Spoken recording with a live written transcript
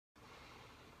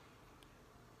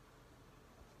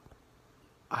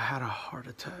I had a heart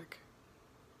attack.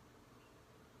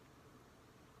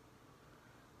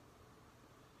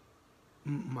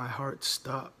 My heart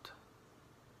stopped.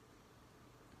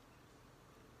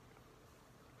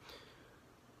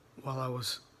 While I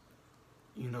was,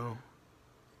 you know,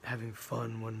 having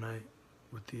fun one night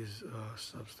with these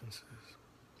substances.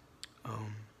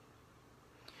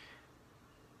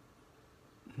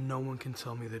 No one can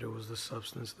tell me that it was the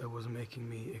substance that was making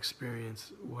me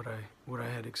experience what I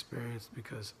had experienced,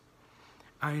 because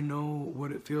I know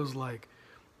what it feels like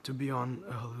to be on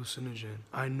a hallucinogen.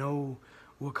 I know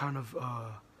what kind of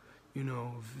you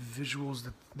know, visuals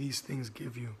that these things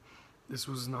give you. This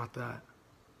was not that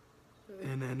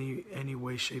in any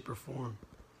way, shape, or form.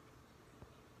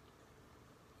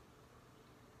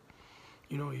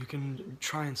 You know, you can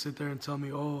try and sit there and tell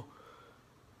me, oh,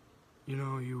 you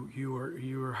know, you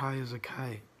were high as a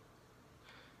kite,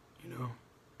 you know.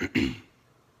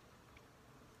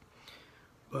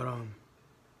 But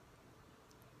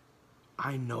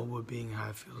I know what being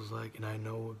high feels like, and I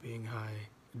know what being high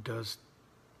does,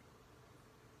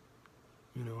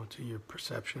 you know, to your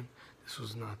perception. This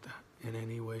was not that in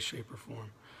any way, shape, or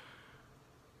form.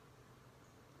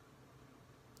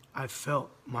 I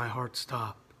felt my heart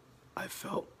stop. I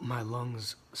felt my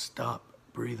lungs stop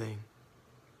breathing.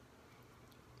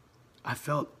 I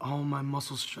felt all my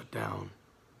muscles shut down,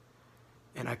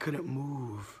 and I couldn't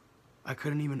move. I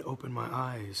couldn't even open my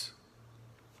eyes.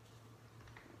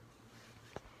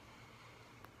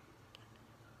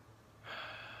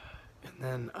 And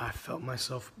then I felt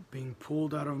myself being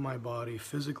pulled out of my body,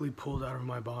 physically pulled out of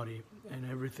my body, and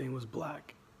everything was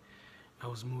black. I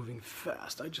was moving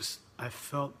fast. I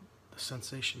felt the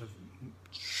sensation of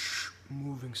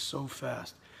moving so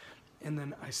fast. And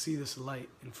then I see this light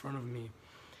in front of me.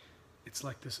 It's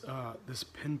like this this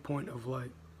pinpoint of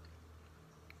light.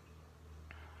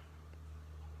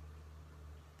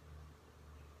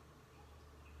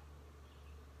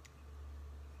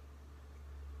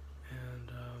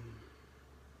 And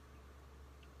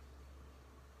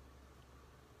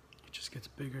it just gets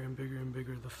bigger and bigger and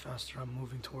bigger the faster I'm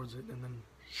moving towards it. And then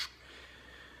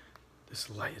this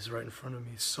light is right in front of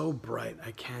me. It's so bright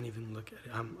I can't even look at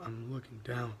it. I'm looking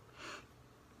down.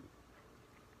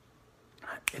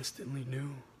 I instantly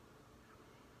knew,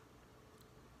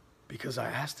 because I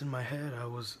asked in my head. I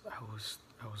was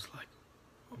like,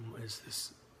 is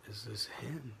this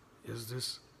him? Is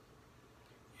this,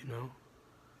 you know,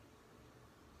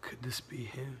 could this be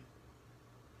him?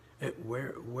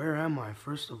 Where am I,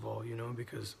 first of all, you know,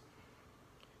 because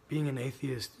being an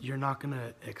atheist, you're not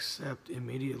gonna accept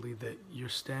immediately that you're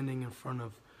standing in front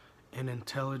of an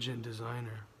intelligent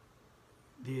designer.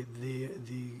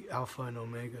 The Alpha and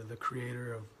Omega, the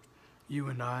creator of you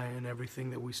and I and everything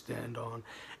that we stand on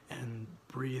and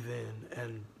breathe in.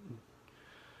 And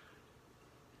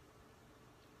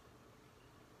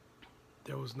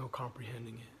there was no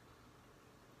comprehending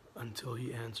it until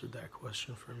he answered that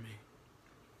question for me.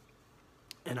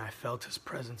 And I felt his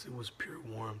presence. It was pure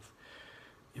warmth.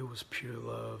 It was pure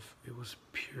love. It was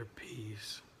pure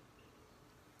peace.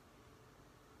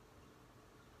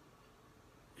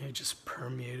 It just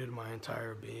permeated my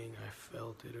entire being. I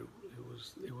felt it.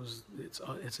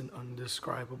 It's an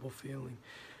undescribable feeling.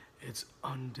 It's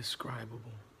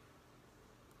undescribable.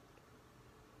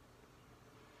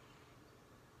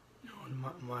 You know,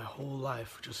 in my whole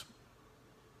life, just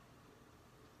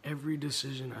every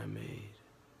decision I made,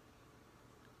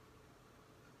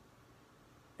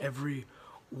 every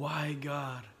why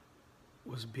God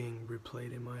was being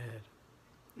replayed in my head.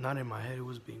 Not in my head, it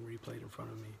was being replayed in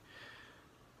front of me.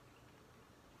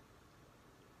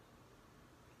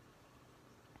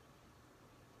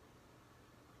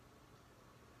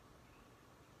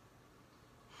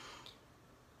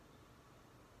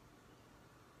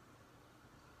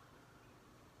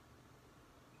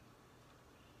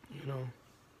 You know,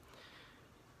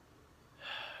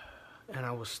 and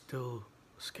I was still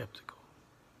skeptical.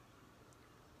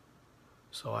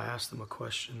 So I asked him a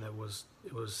question that was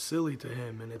silly to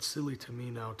him, and it's silly to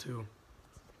me now too.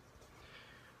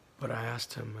 But I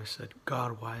asked him, I said,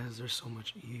 God, why is there so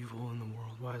much evil in the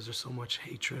world? Why is there so much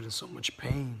hatred and so much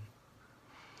pain?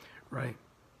 Right?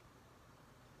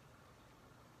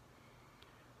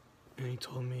 And he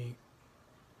told me,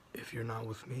 if you're not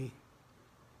with me,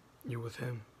 you're with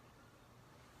him.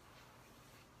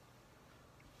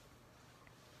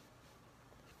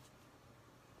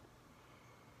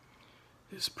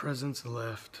 His presence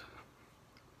left.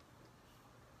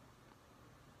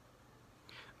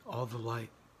 All the light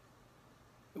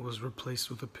was replaced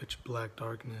with a pitch black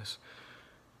darkness.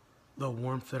 The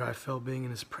warmth that I felt being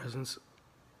in his presence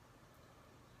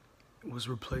was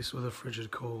replaced with a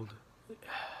frigid cold.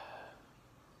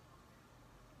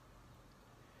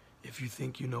 if you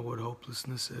think you know what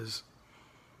hopelessness is,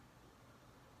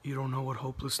 you don't know what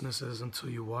hopelessness is until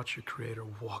you watch your Creator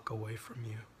walk away from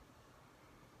you.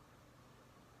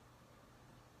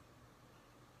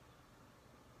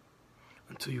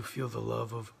 Until you feel the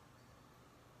love of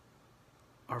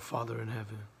our Father in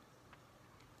heaven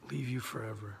leave you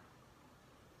forever.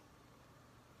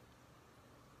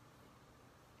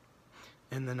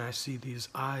 And then I see these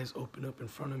eyes open up in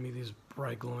front of me, these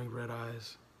bright glowing red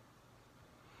eyes.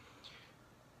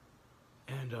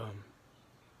 And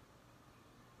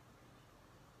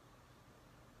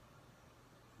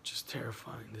just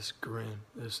terrifying, this grin,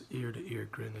 this ear-to-ear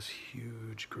grin, this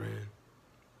huge grin.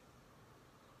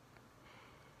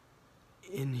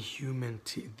 Inhuman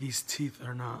teeth. These teeth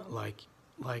are not like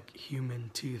human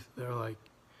teeth. They're like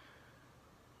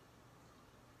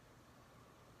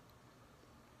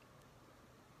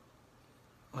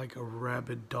a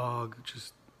rabid dog,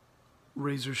 just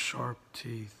razor sharp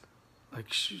teeth.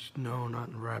 No, not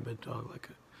a rabid dog,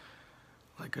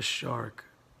 like a shark.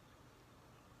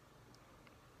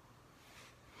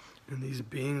 And these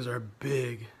beings are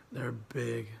big. They're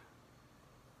big.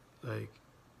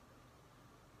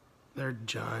 They're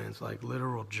giants, like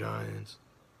literal giants.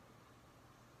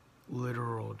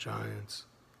 Literal giants.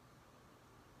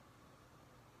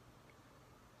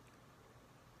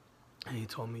 And he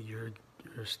told me, you're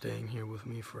staying here with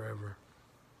me forever.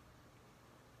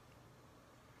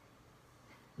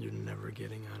 You're never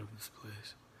getting out of this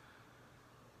place.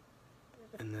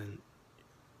 And then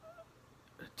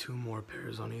 2 more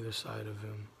pairs on either side of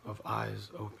him, of eyes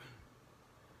open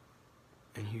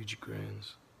and huge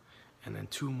grins. And then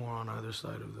 2 more on either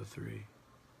side of the 3.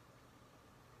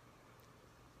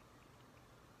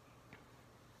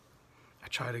 I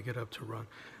try to get up to run.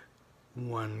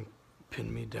 1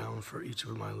 pinned me down for each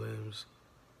of my limbs.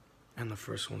 And the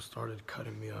first one started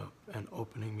cutting me up and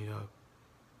opening me up.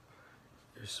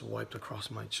 It just wiped across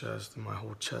my chest and my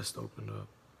whole chest opened up.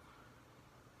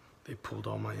 They pulled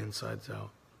all my insides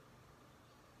out.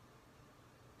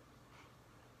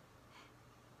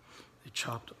 They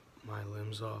chopped my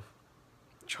limbs off,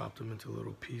 chopped them into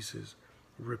little pieces,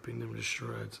 ripping them to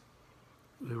shreds.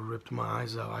 They ripped my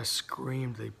eyes out. I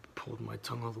screamed. They pulled my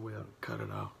tongue all the way out and cut it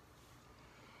out.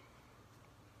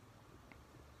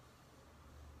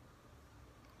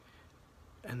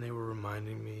 And they were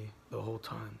reminding me the whole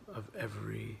time of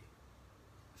everything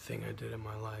I did in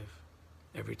my life.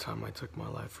 Every time I took my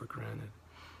life for granted.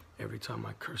 Every time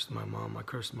I cursed my mom, I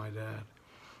cursed my dad.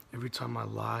 Every time I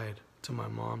lied to my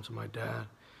mom, to my dad.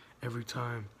 Every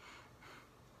time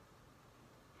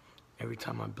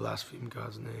I blasphemed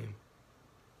God's name.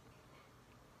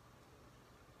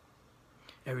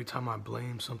 Every time I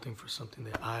blamed something for something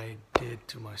that I did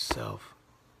to myself,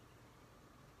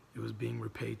 it was being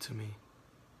repaid to me.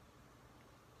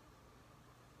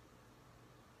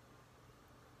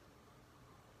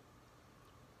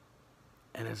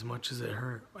 And as much as it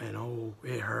hurt, and oh,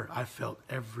 it hurt, I felt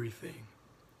everything.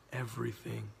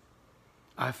 Everything.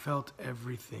 I felt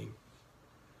everything.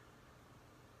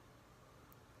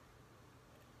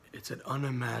 It's an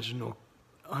unimaginable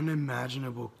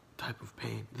type of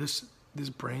pain. This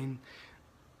brain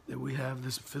that we have,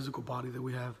 this physical body that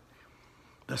we have,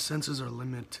 the senses are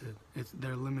limited.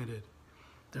 They're limited.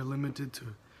 They're limited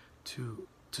to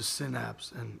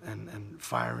synapse and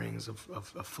firings of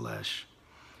flesh,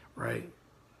 right?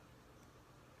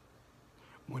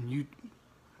 When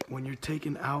you're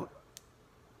taken out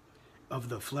of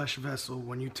the flesh vessel,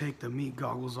 when you take the meat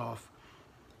goggles off,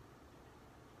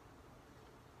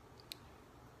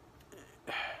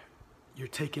 you're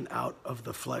taken out of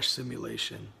the flesh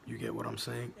simulation. You get what I'm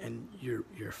saying? And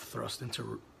you're thrust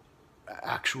into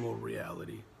actual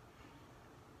reality.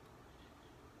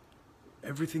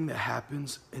 Everything that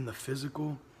happens in the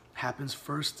physical happens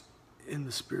first in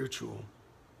the spiritual.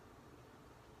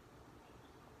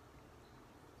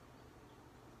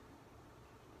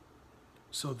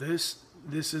 So this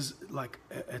is like,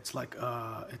 it's like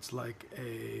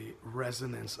a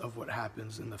resonance of what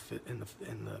happens in the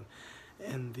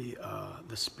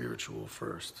spiritual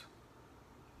first.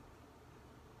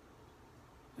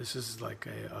 This is like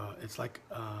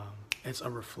it's a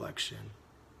reflection.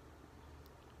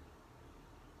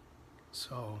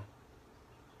 So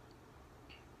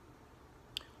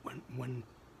when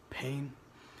pain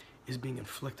is being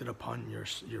inflicted upon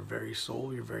your very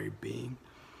soul, your very being,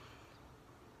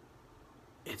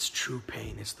 it's true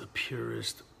pain. It's the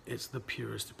purest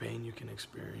pain you can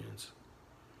experience.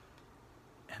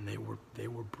 And they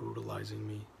were brutalizing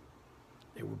me.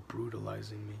 They were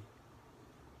brutalizing me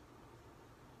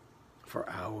for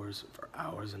hours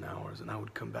and hours, and I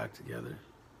would come back together.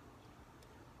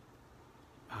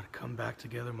 I'd come back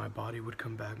together, my body would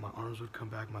come back, my arms would come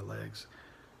back, my legs,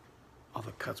 all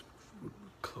the cuts would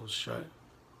close shut,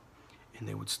 and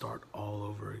they would start all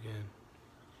over again.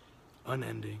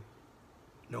 Unending,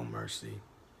 no mercy,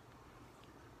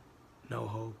 no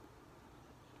hope.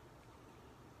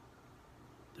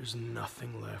 There's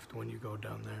nothing left when you go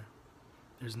down there.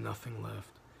 There's nothing left.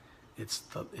 It's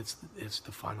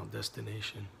the final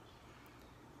destination.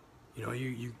 You know,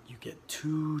 you get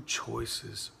two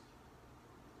choices: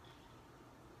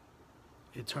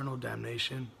 eternal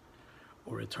damnation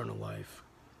or eternal life.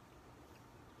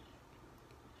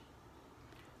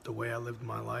 The way I lived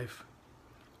my life,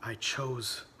 I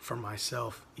chose for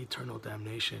myself eternal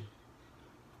damnation.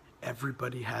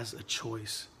 Everybody has a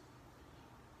choice.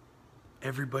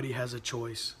 Everybody has a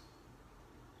choice.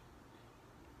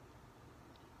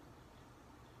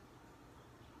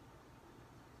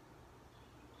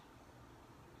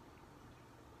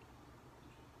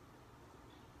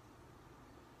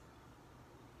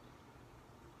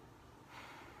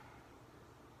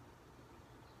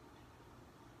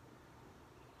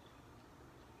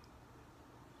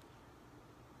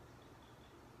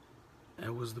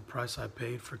 That was the price I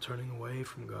paid for turning away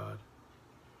from God.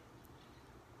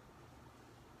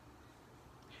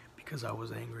 Because I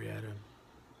was angry at him.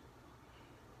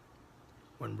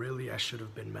 When really I should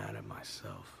have been mad at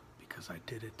myself because I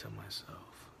did it to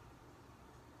myself.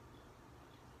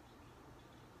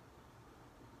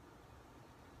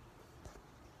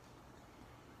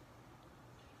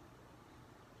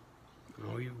 You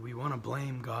know, we want to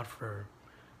blame God for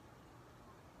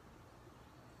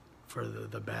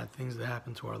the bad things that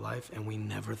happen to our life, and we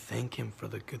never thank him for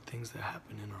the good things that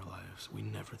happen in our lives. We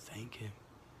never thank him.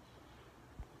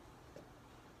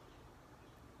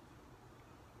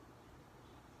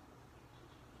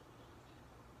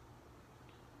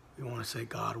 We want to say,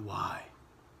 God, why?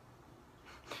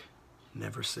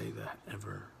 Never say that,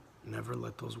 ever. Never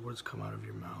let those words come out of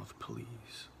your mouth,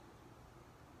 please.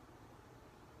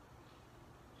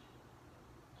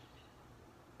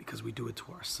 Because we do it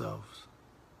to ourselves.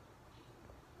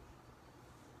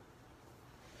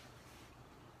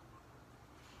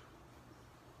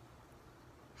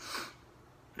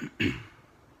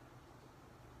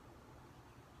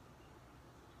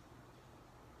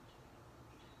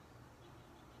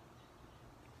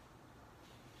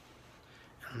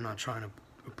 I'm not trying to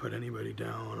put anybody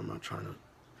down. I'm not trying to,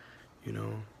 you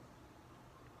know,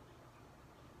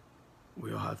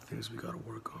 we all have things we got to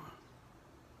work on.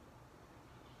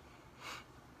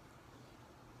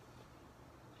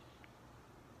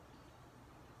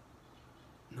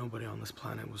 Nobody on this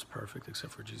planet was perfect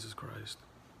except for Jesus Christ.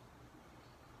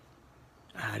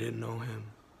 I didn't know him.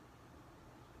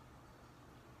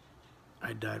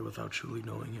 I died without truly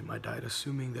knowing him. I died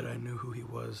assuming that I knew who he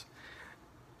was.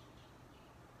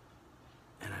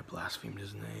 And I blasphemed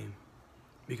his name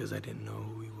because I didn't know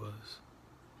who he was.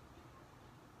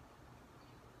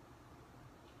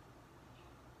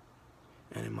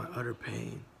 And in my utter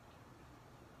pain,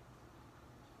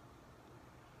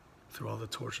 through all the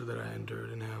torture that I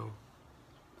endured in hell,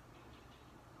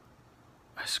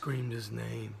 I screamed his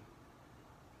name.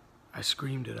 I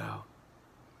screamed it out.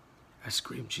 I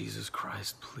screamed, Jesus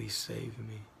Christ, please save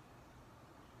me.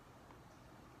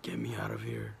 Get me out of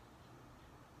here.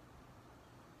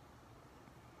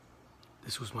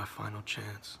 This was my final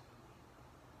chance.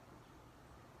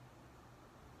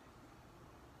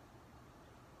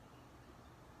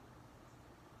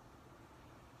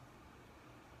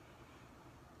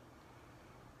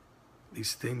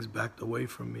 These things backed away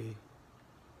from me,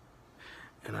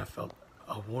 and I felt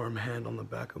a warm hand on the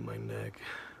back of my neck.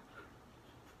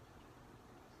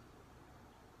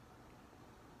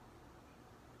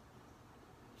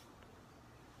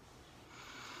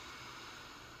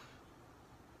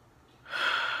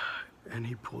 And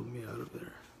he pulled me out of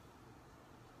there.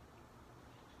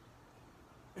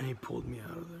 And he pulled me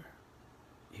out of there.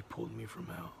 He pulled me from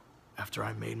hell after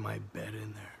I made my bed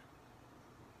in there.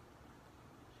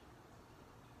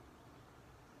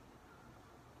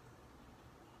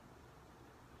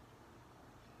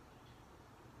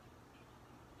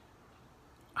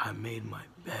 I made my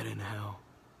bed in hell.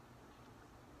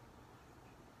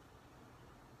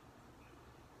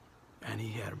 And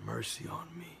he had mercy on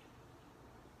me.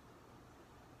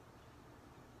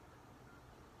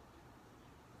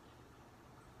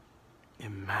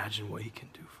 Imagine what he can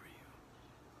do for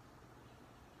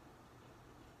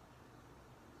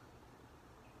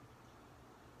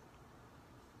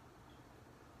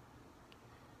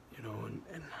you. You know,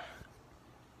 and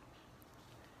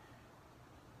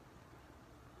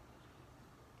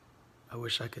I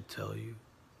wish I could tell you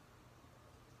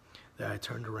that I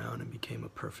turned around and became a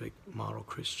perfect model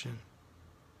Christian.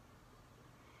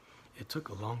 It took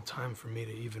a long time for me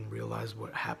to even realize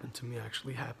what happened to me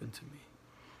actually happened to me.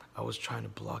 I was trying to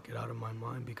block it out of my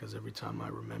mind because every time I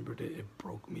remembered it, it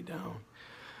broke me down.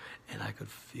 And I could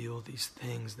feel these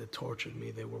things that tortured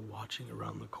me. They were watching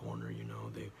around the corner, you know.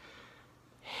 They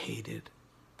hated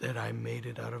that I made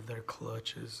it out of their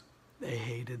clutches. They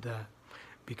hated that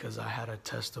because I had a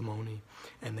testimony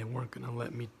and they weren't going to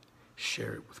let me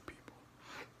share it with people.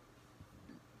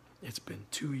 It's been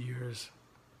 2 years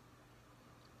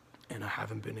and I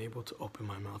haven't been able to open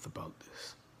my mouth about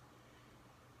this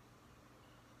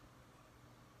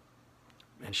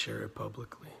and share it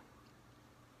publicly.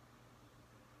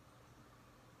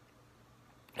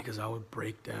 Because I would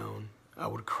break down, I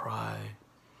would cry,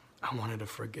 I wanted to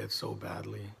forget so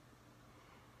badly.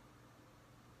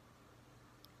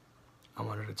 I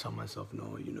wanted to tell myself,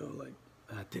 no, you know, like,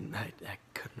 that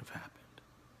couldn't have happened.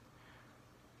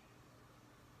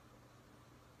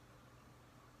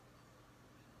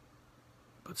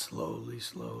 But slowly,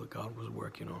 God was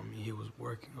working on me. He was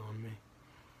working on me.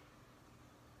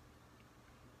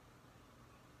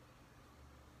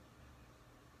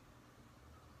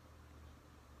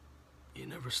 He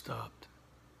never stopped.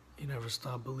 He never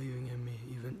stopped believing in me.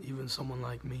 Even someone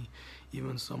like me,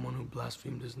 even someone who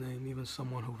blasphemed his name, even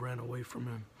someone who ran away from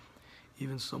him,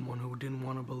 even someone who didn't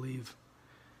want to believe.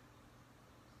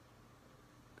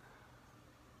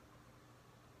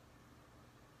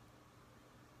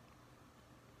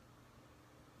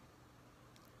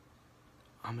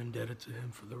 I'm indebted to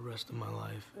him for the rest of my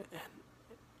life, and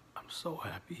I'm so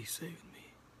happy he saved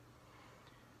me.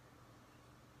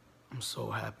 I'm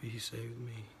so happy he saved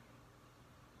me.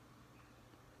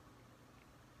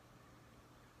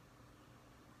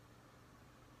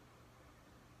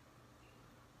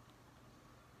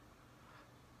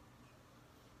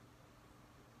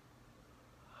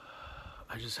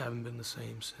 I just haven't been the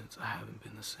same since. I haven't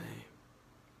been the same.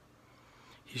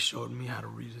 He showed me how to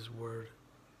read his word,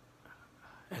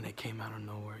 and it came out of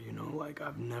nowhere, you know? Like,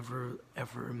 I've never,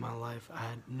 ever in my life, I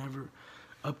had never,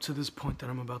 up to this point that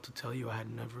I'm about to tell you, I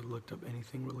had never looked up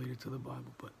anything related to the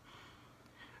Bible, but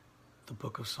the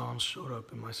book of Psalms showed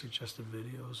up in my suggested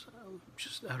videos,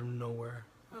 just out of nowhere.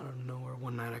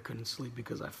 One night I couldn't sleep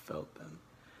because I felt them.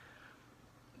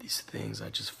 These things, I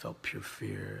just felt pure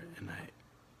fear, and I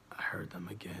heard them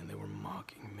again. They were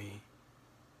mocking me.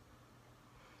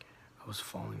 I was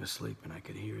falling asleep and I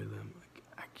could hear them.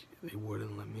 They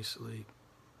wouldn't let me sleep.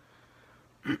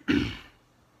 They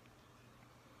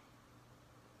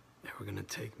were gonna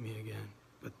take me again,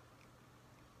 but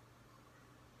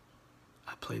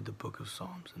I played the book of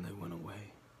Psalms and they went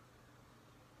away.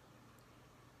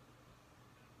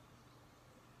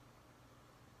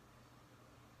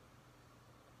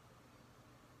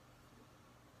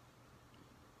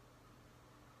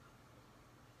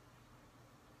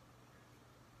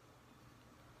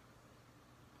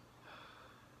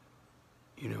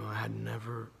 You know, I had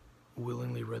never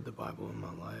willingly read the Bible in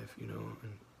my life, you know,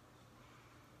 and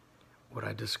what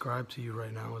I describe to you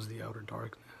right now is the outer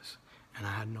darkness, and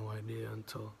I had no idea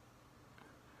until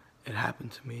it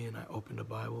happened to me, and I opened a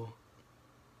Bible.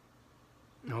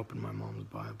 I opened my mom's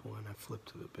Bible, and I flipped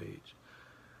to the page.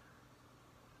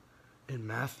 In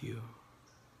Matthew,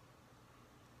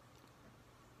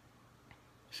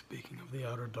 speaking of the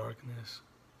outer darkness,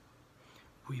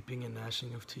 weeping and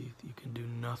gnashing of teeth, you can do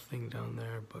nothing down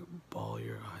there but bawl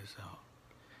your eyes out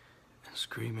and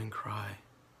scream and cry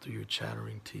through your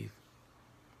chattering teeth.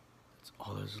 That's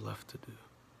all there's left to do.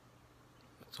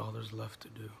 That's all there's left to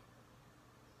do.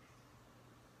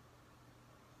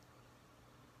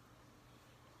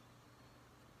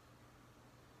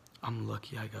 I'm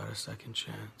lucky I got a second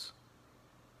chance.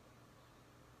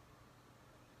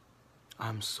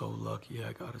 I'm so lucky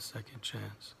I got a second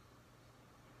chance.